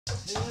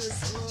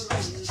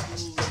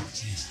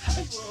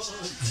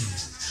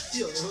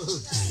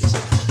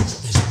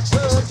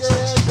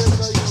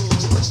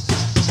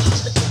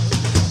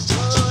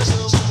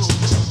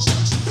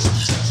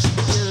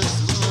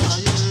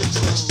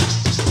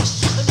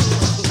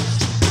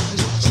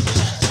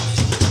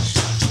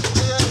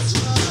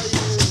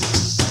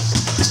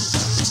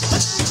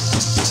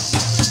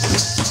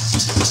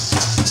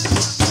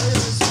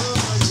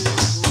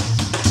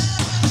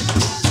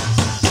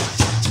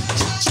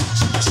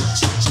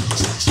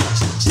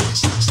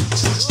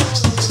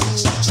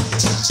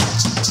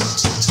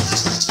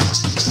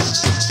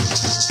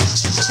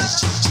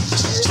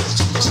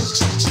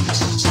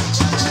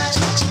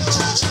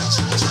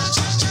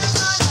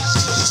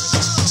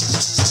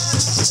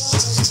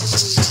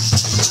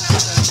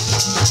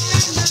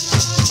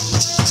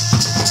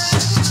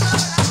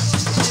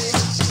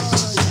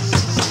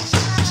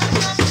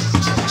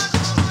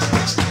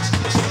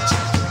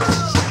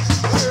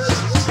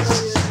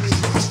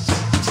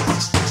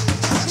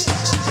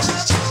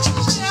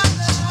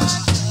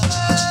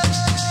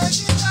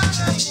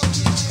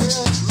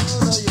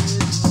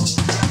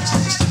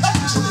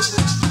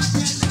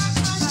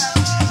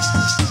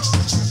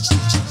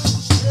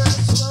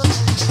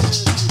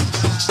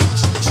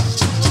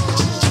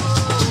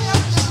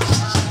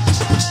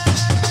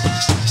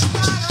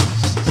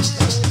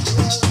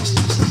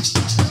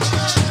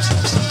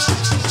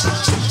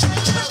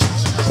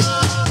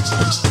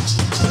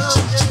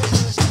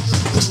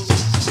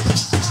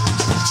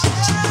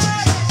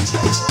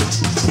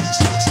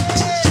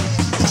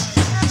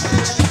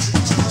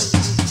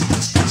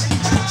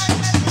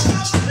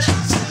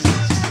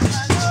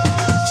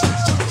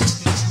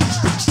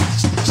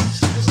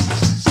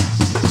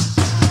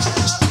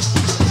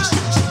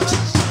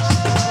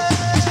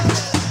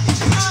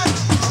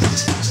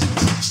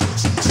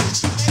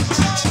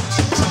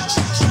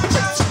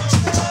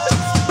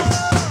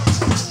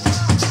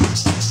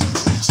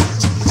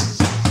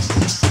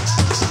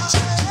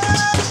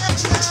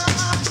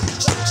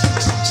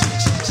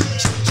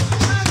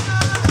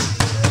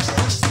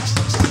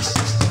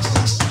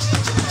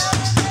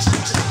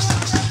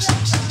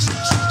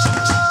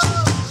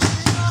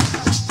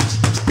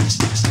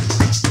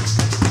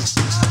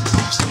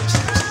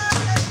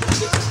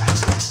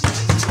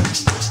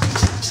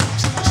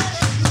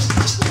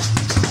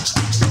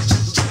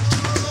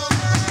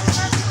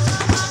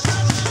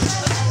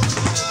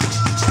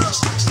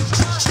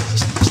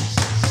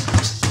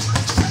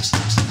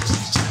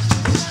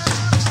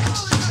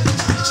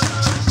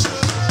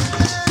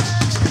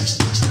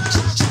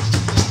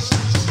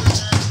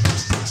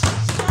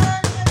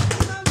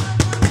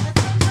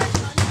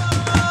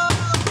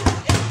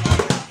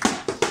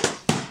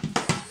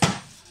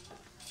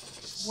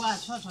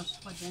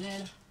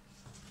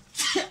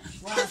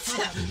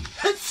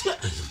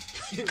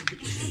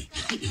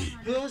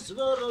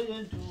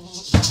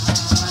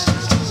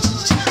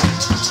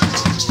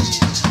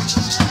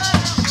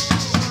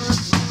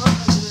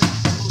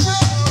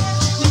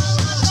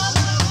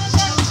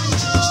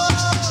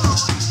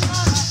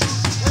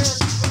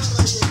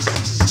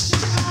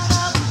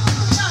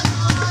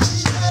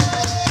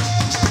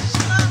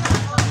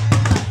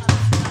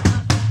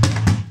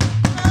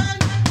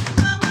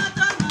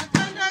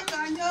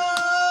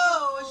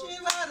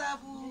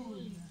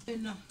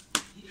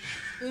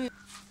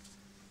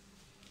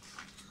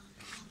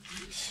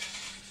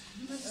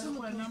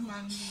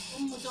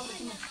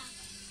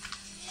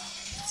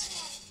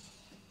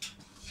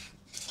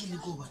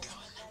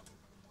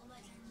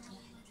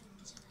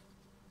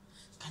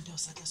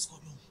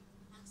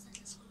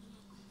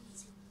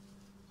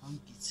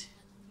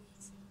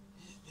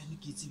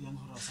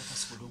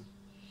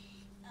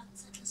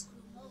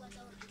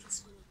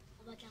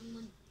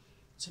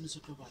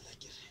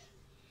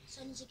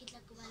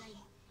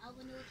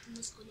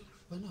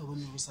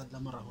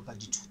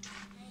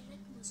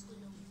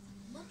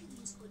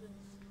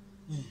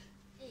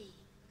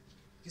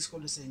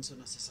Isikolo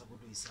sengizona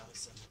sesabuluisa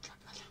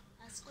sanaxakala.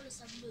 Asikolo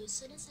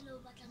sabuluisa sona salo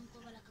batlang ko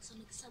bala ka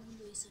sona ke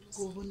sabuluisa lo.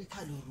 Ko bone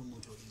khale re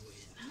motho le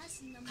wena.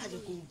 Khale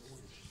ko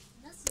bone.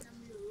 Nasi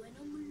namlo wena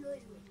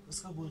umloyi wena.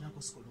 Uska bona ko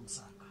sikolong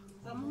saka.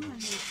 Kamona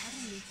ne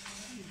ari.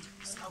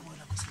 Uska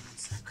bona ko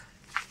sikolong saka.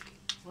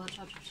 Wa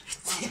tata.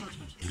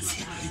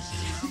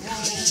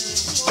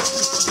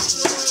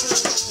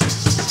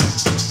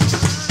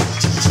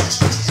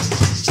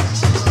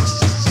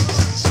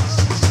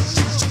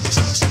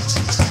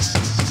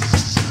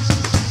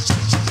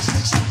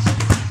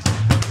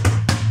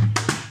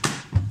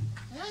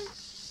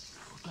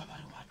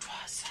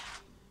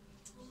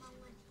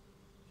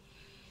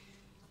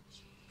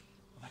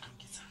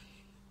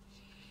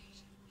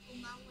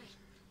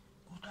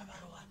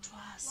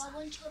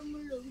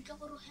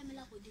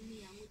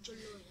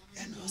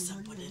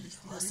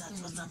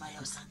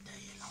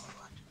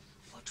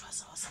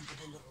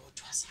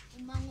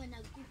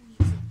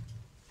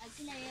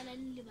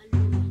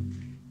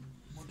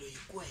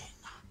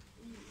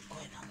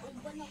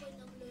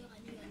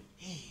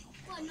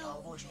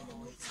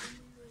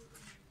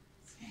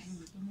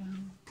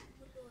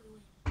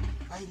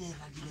 Ai le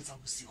ra dilo tsa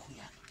bosigo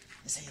yana.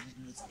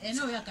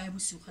 eno ya kae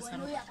bosigo ga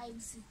Wena o sara ya kae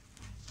bosigo?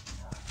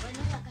 Wena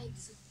o ya kae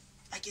bosigo?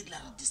 a ke tla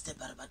re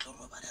disturb re ba tlo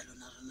roba la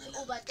lona rena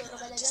O batla go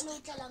robala bjalo o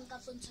tlalang ka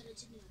fo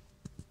ntshwaretseng yone.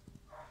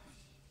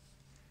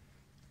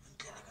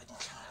 ntle le ka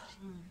ditlhare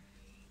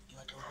ke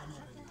batla go bona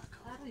gore ngaka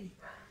are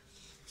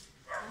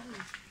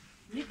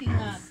le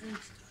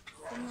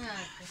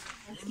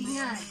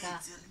Dingaka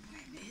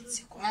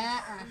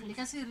le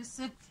ka se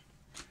reset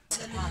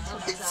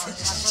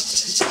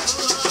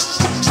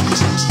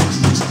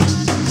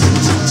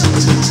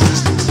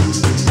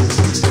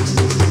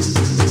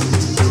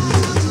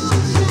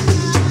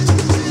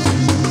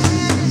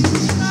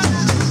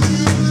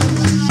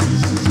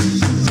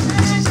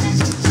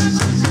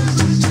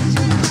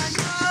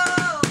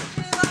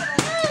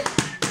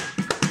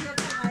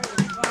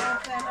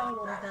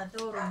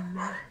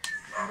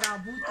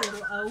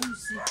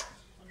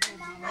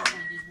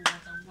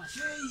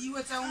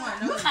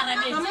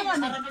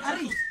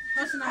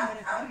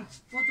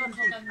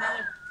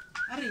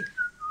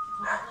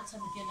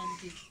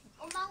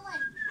O mang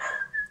wena?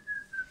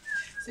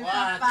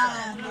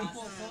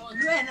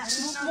 Wena.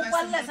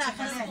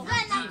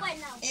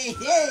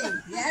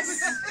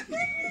 yes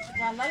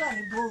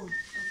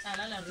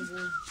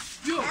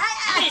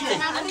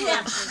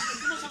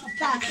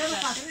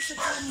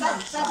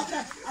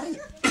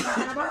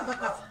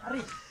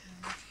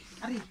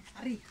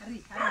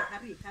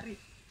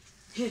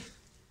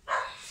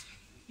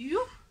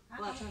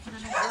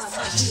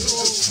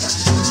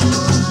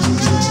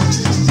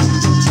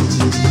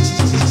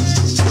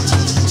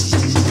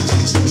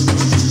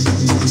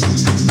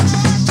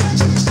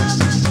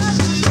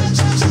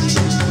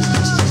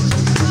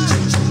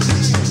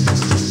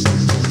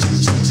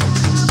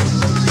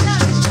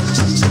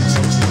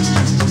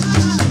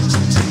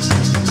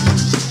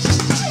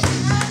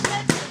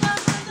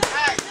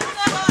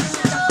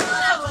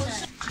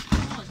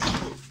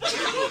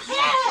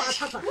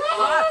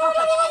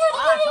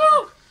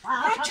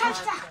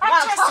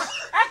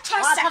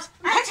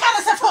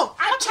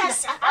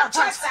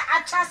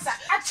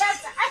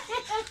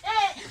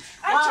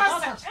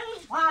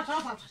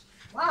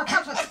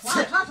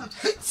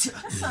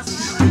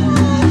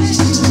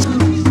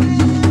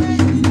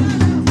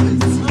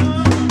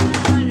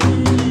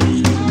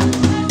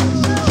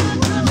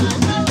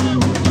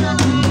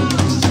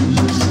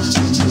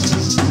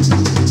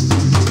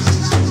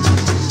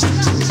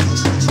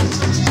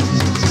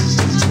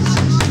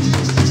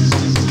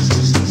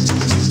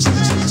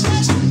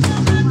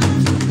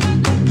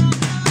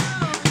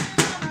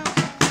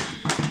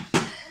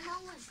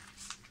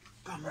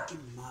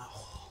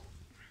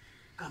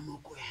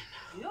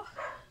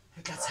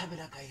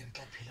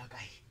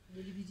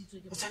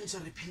o tshwanetse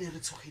re phele re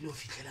tshogile o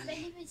fitlhela Be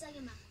le bitsa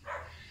ke mang?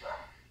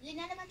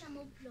 Lena le batla mo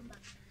bophelong ba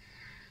ka.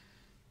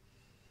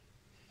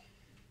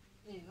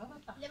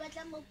 Le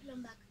batla mo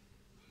bophelong ba ka.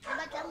 Le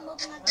batla mo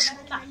bongata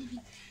ba rena le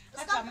bitsa. O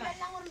ska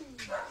bolelela gore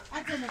a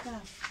tsene ka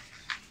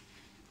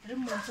re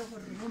mmontshe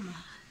gore roma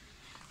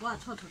wa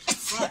thotho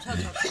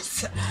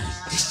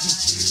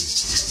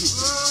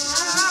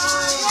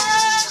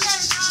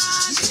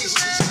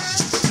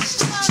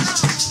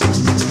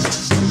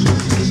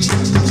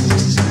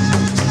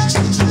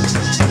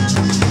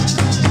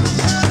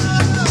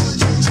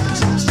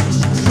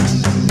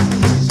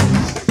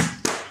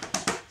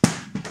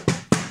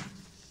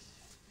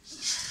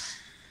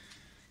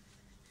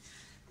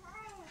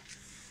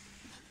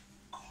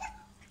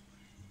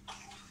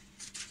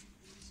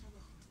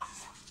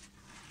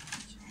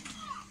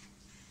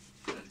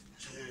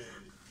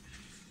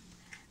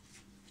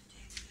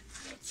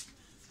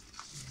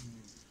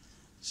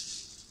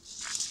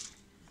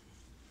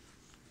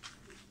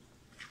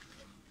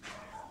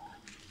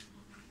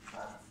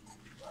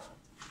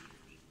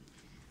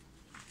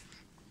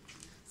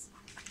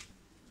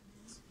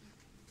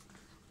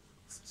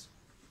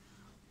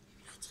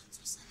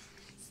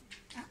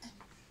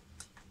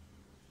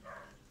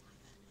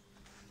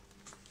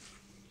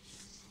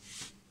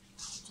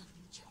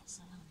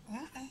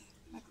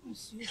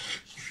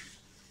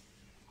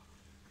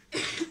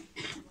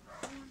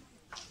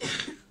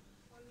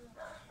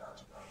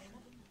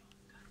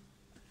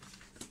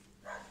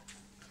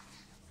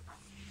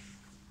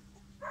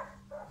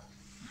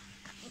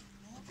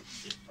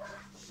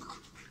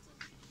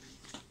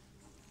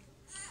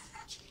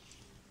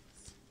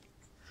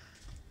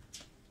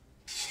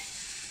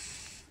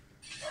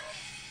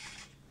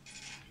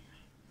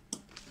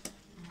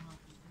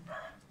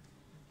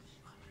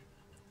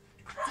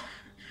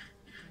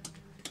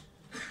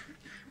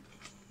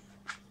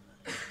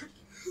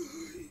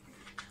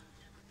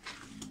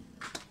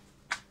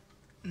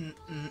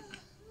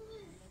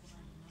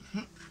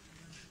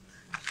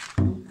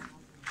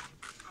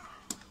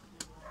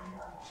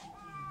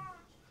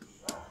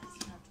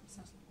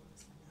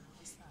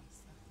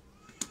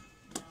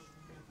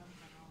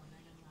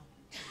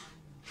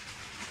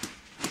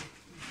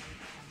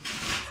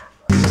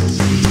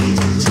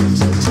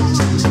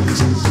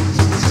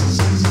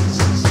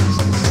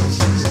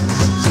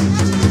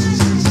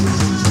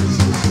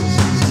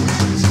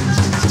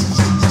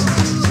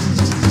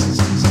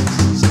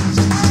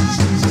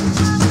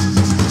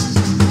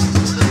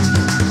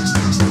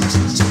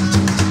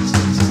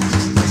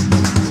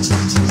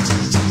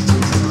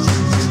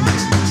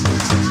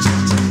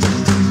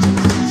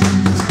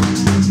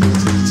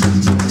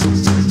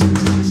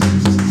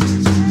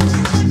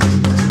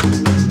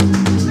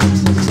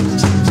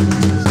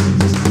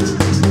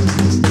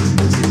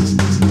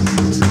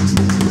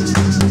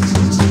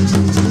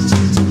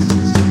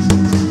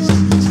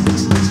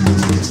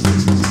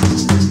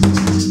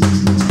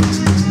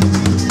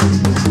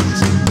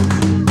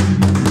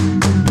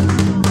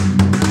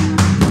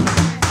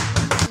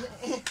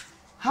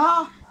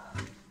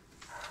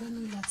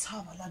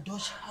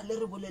dosha a le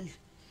re bolele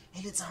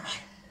e le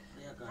tsamaya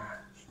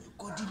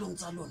kodilong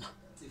tsa lona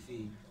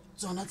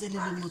tsona tse le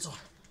leng mo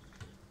tsona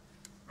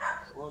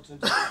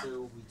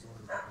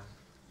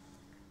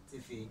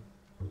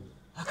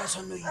a ka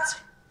tshwanno itse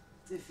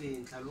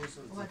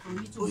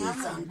o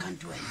etsang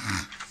kanti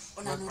wena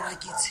o na no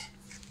rakitse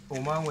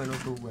o mang wena o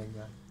tlo buang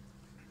jang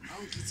a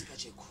o nkitse ka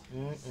jeko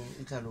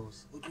e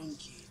tlhalosa o tlo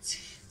nkitse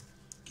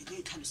ke tlo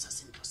itlhalosa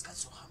sentle se ka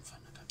tsogang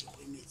fana ka ke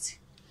go emetse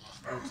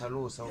e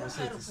tlhalosa o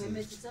setse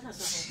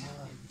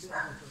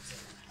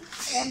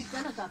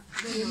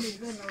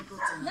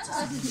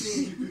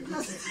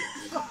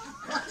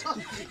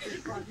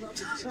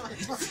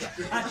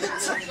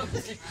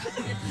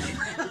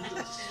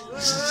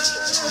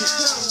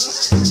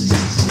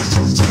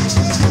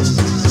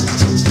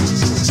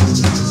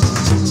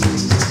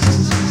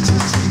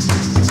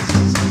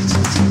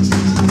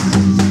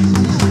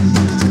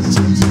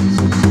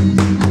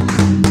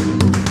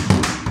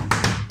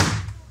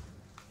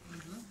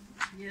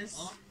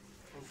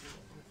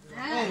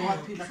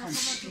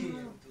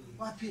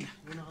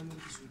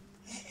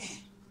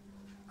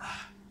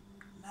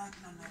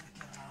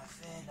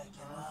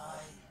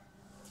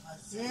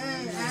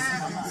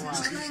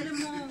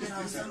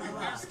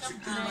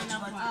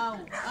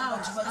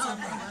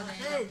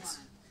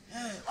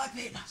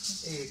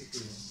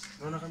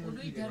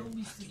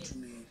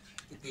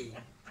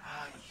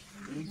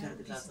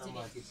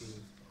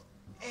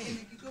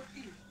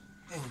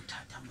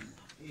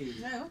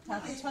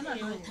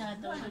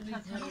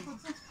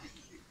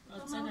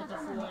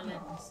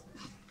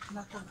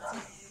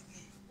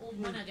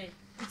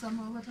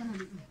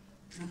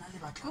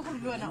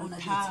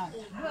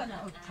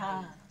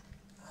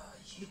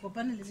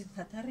Kopane le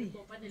dithatari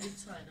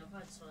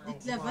di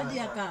tleva di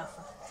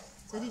akafa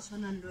tse di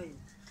tshwanang le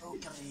wena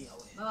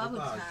ba ba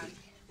botlhale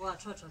wa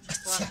tshotso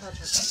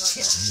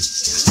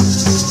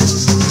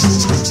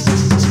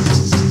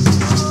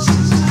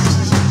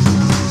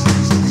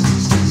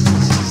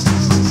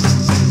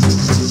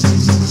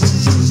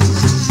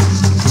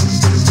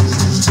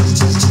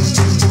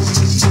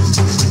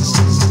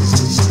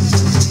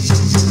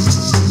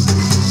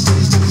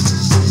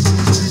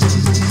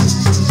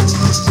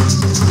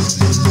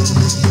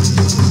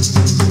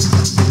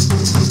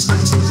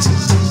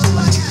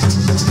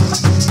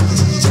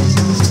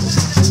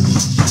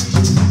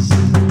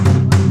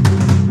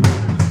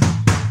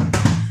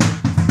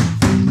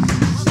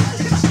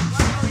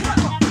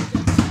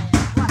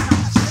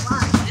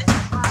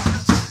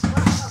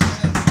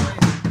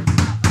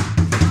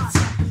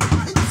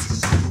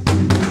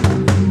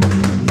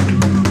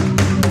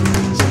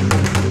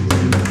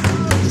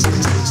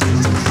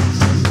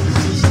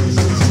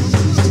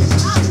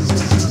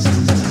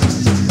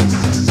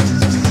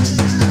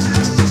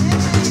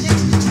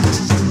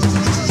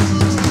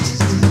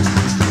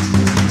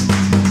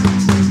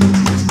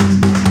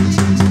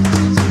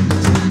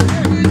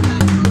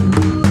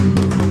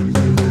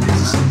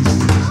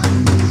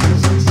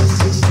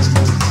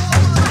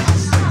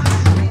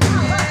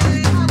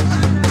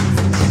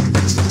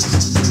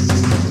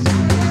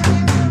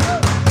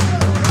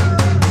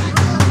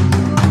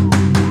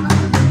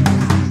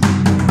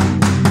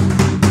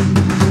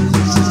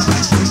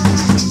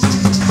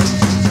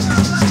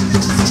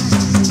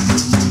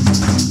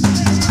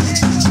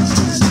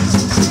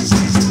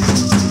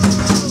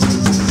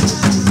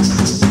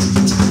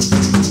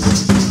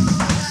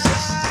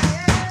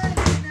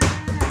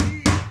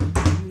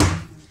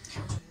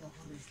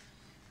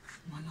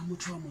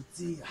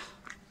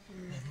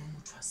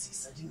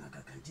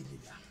Dingaka kanti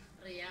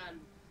le yang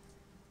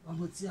ba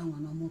motsia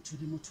ngwana motho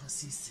le motho a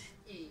sise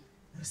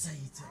re sa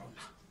itse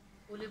rona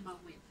o le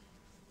mangwe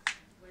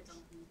wa tla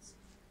go itse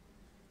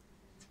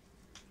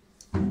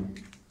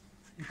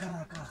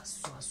nkara ka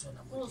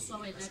swaswela o swa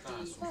wena ke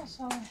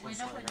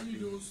wena kwa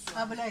dilo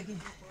a bolake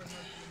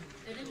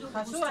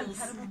ga se wa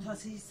ntlhare motho a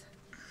sisa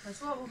ga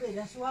se wa bobedi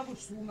ga se wa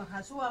bosuma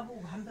ga se wa bo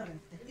 100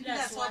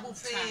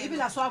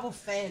 ebile a se wa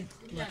bofelo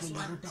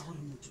ba ruta gore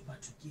motho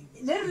batho ke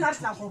le re la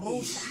tla go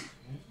ruta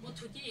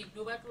motho ke eng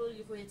no ba tlo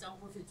go etsang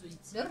go fetso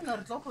itse le rena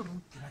re tlo go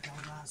ruta ke batla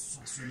go ba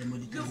swaswele mo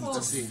le ditleng go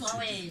tsa swa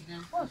wena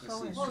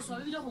wena. go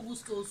swa ebile go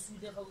gusto o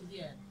sule ga o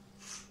diana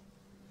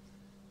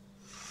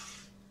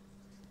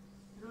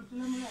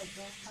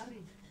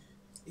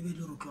e be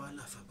le re tlo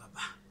alafa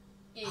papa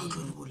a o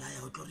tlo re bolaya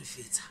o tlo re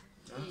fetsa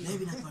nna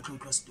ebile a tlo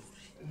utlwa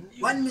story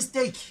one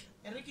mistake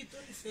re ke tlo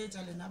le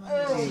fetsa lena ba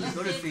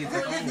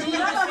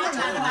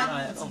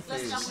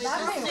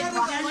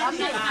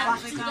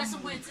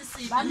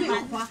ba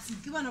mekgwa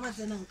ke bona ba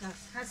tsenang ka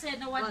ga se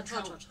ena wa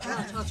tlhao gore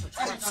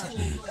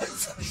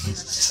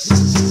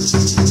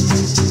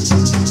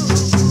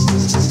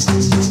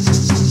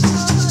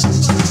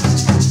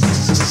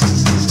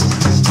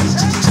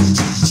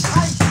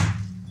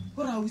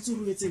ga o itse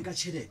gore o etseng ka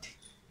tšhelete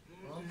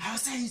ga o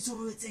sa itse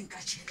gore o etseng ka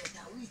tšhelete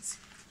a o itse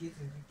ke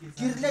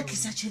rile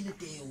tlisa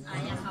tšhelete eo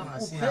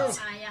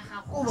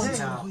o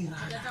bontsha go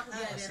iragaano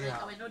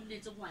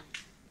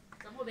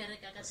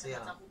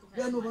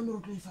o bone re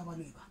tlo ifa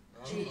baleba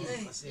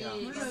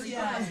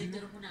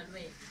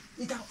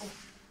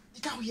di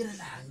tla go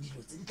irelang dilo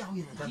tse di tla go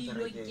irelang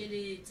Dilo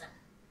ikeletsa.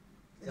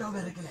 di tla go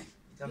berekelang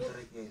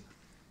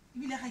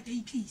ebile ga ke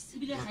itlise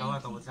Ebile Ka ga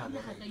batla go e- tla ebile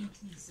ga bereka. ka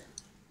itlisa.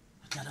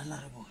 tla la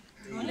re bone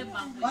Ole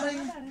papa. ba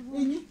reng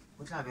eng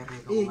O tla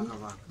bereka eng ngaka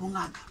baka.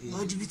 bongaka ba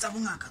di bitsa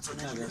bongaka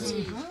tsona dilo tse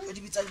ba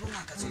di bitsa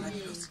bongaka tsona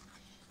dilo tse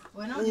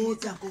wena o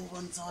tla go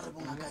bontsha gore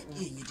bongaka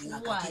eng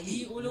dingaka Wa ke e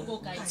eng ole ko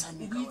kae? O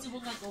Motshameko. itse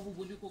bongaka o bo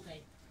bone ko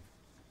kae?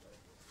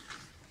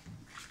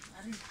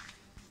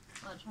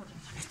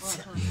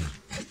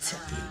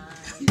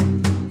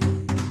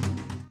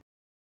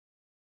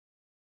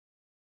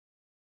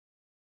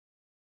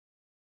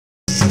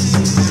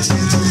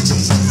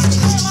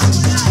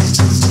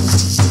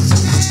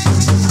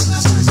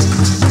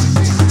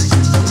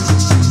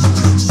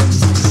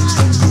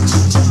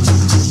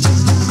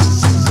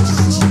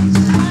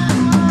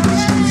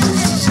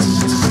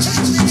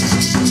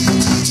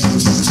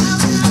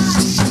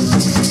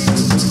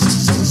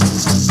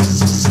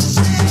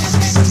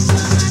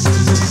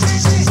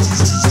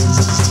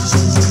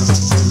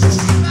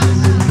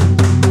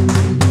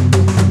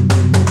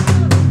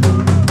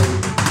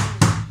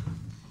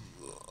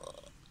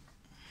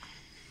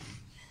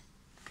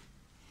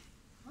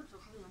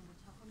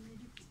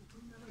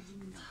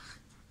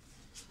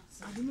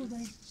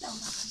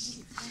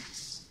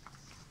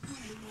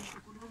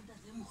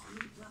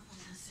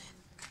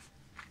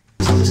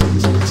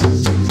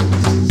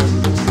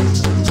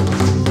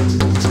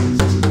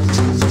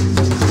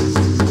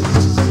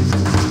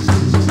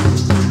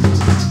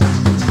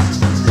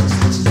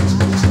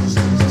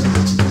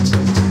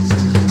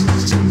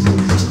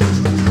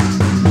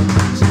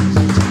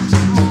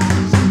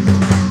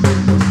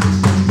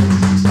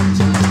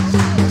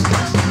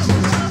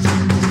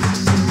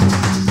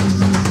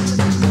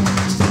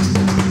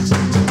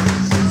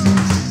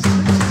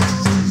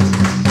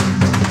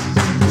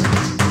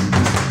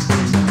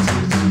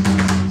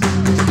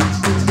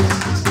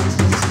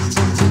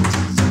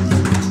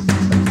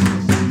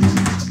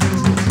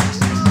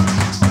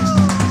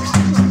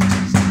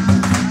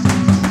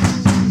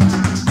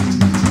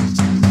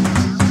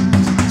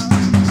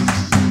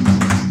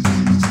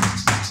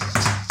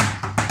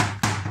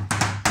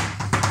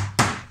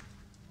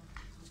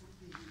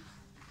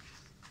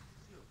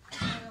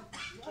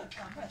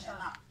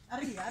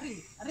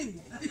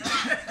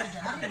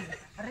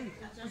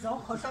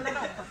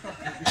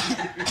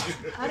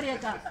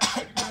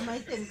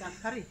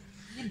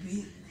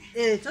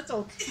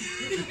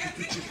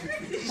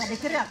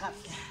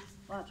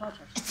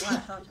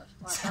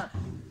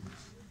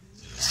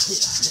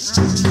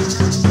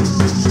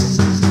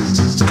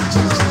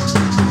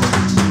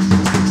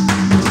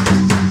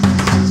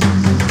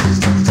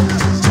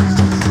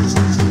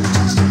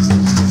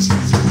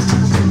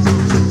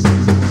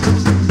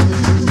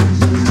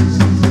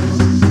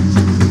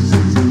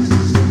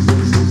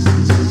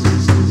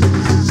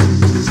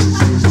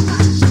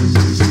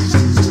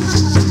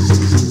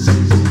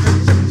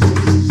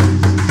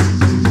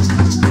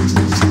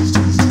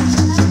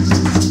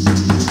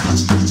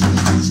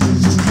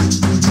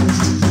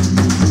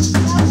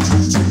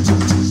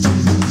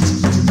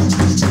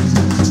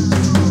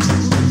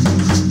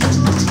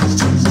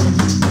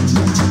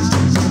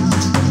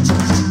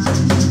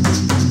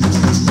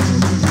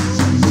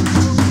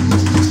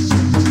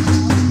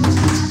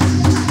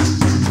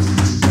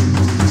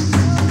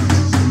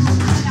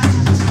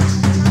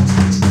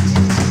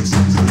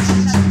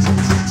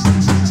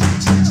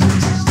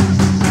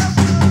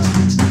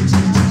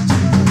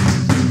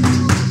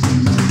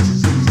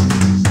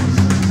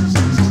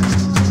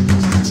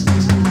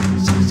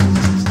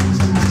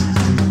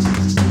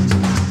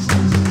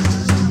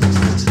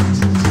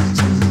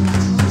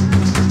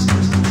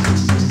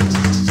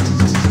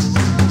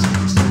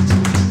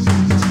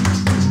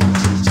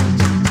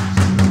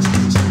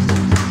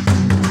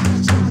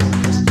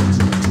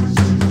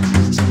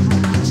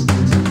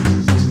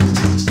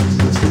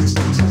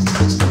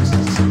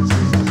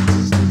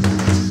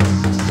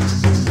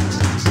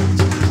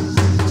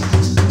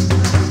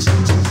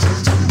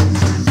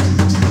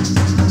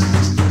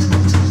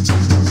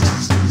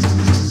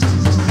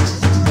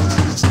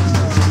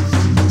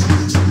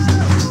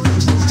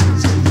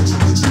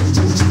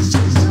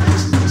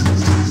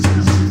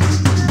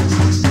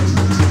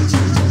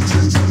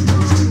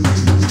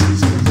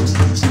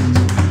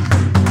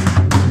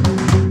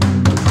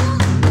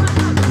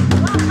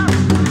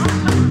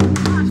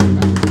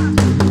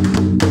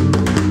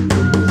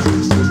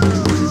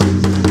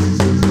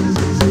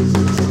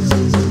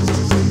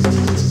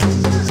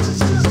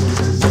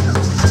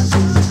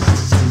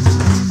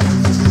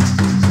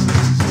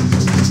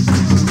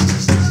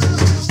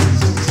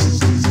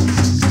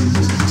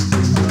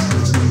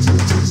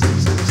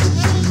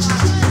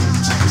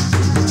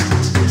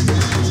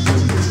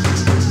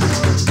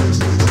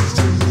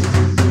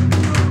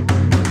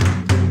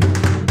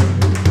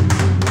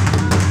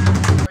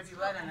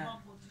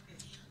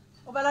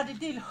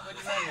 ditilo.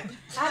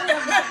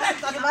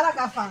 Ari ba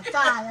ka fa.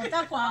 Tsaya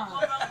ta kwa.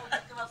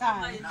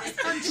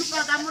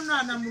 Shupa ka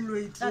monwana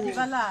moloi. Tla di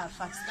bala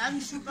fa. Ka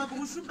shupa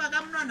go shupa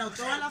ka monwana o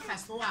tsola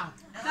faso wa.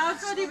 Tla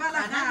tlo di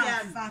bala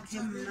fa ke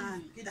mna.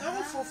 Ke tlo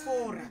go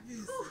fofora.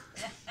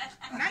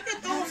 Nna ke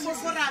tlo go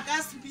fofora ka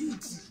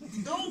speed. Ke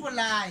tlo go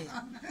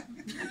bolaya.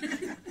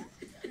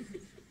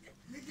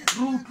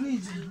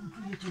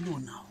 Ke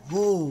lona.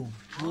 Ho.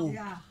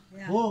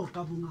 Ho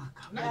ka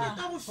bongaka. Nna ke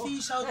tlo go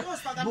fisha o tlo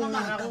sa ka mama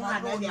ga go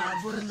ngwana ya.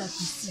 Bo re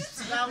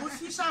lapisitse. Ga go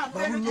fisha go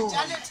re ke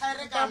tjale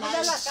thaere ka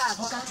la.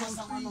 Go ka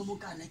tlosa ngwana mo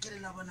kana ke re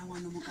la bona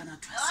ngwana mo kana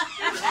twasa.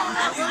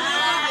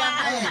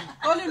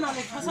 O le no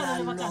le thosa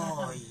le baka.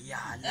 Oh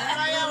ya la.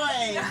 Ba ya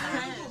wena.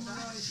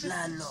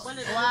 Lalo.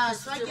 Wa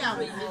swa ke a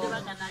go le ba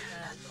kana ka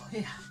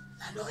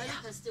Lalo ya.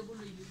 ka stable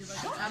le le ba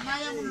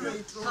amaya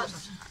moloi tlo.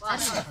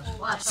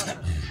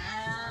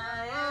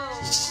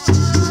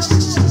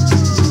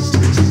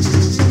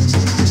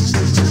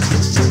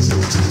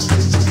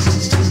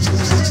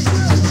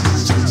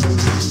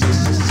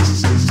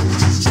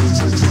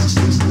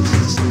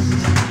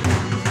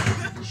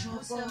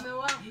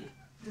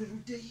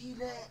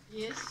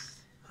 yes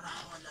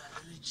Rahola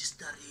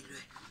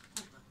registerilwe.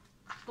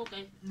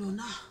 okay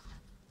Lona.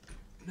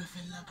 Lo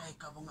fella kae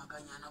ka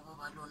bongakanyana ba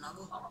ba lona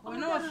bo.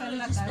 Wena wa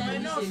fella ka.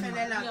 No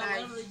felela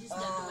kae.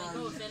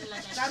 no fella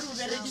Ka ru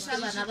berekisa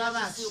bana ba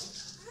batho.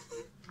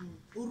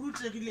 O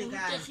rutegile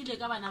kae. tegile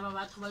ka bana ba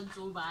batho ba ntse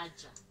o ba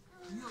ja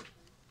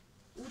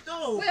O to.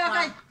 O ya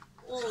kae?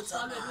 o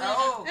tswalo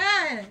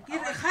Ke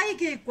re gae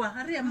ke kwa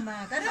ga re ya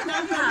mma ka re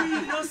na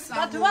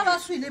batho ba ba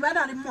swile ba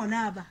na le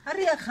mona ba ga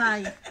re ya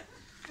gae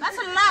ba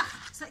sella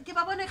ke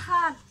ba bone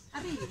gale a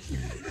re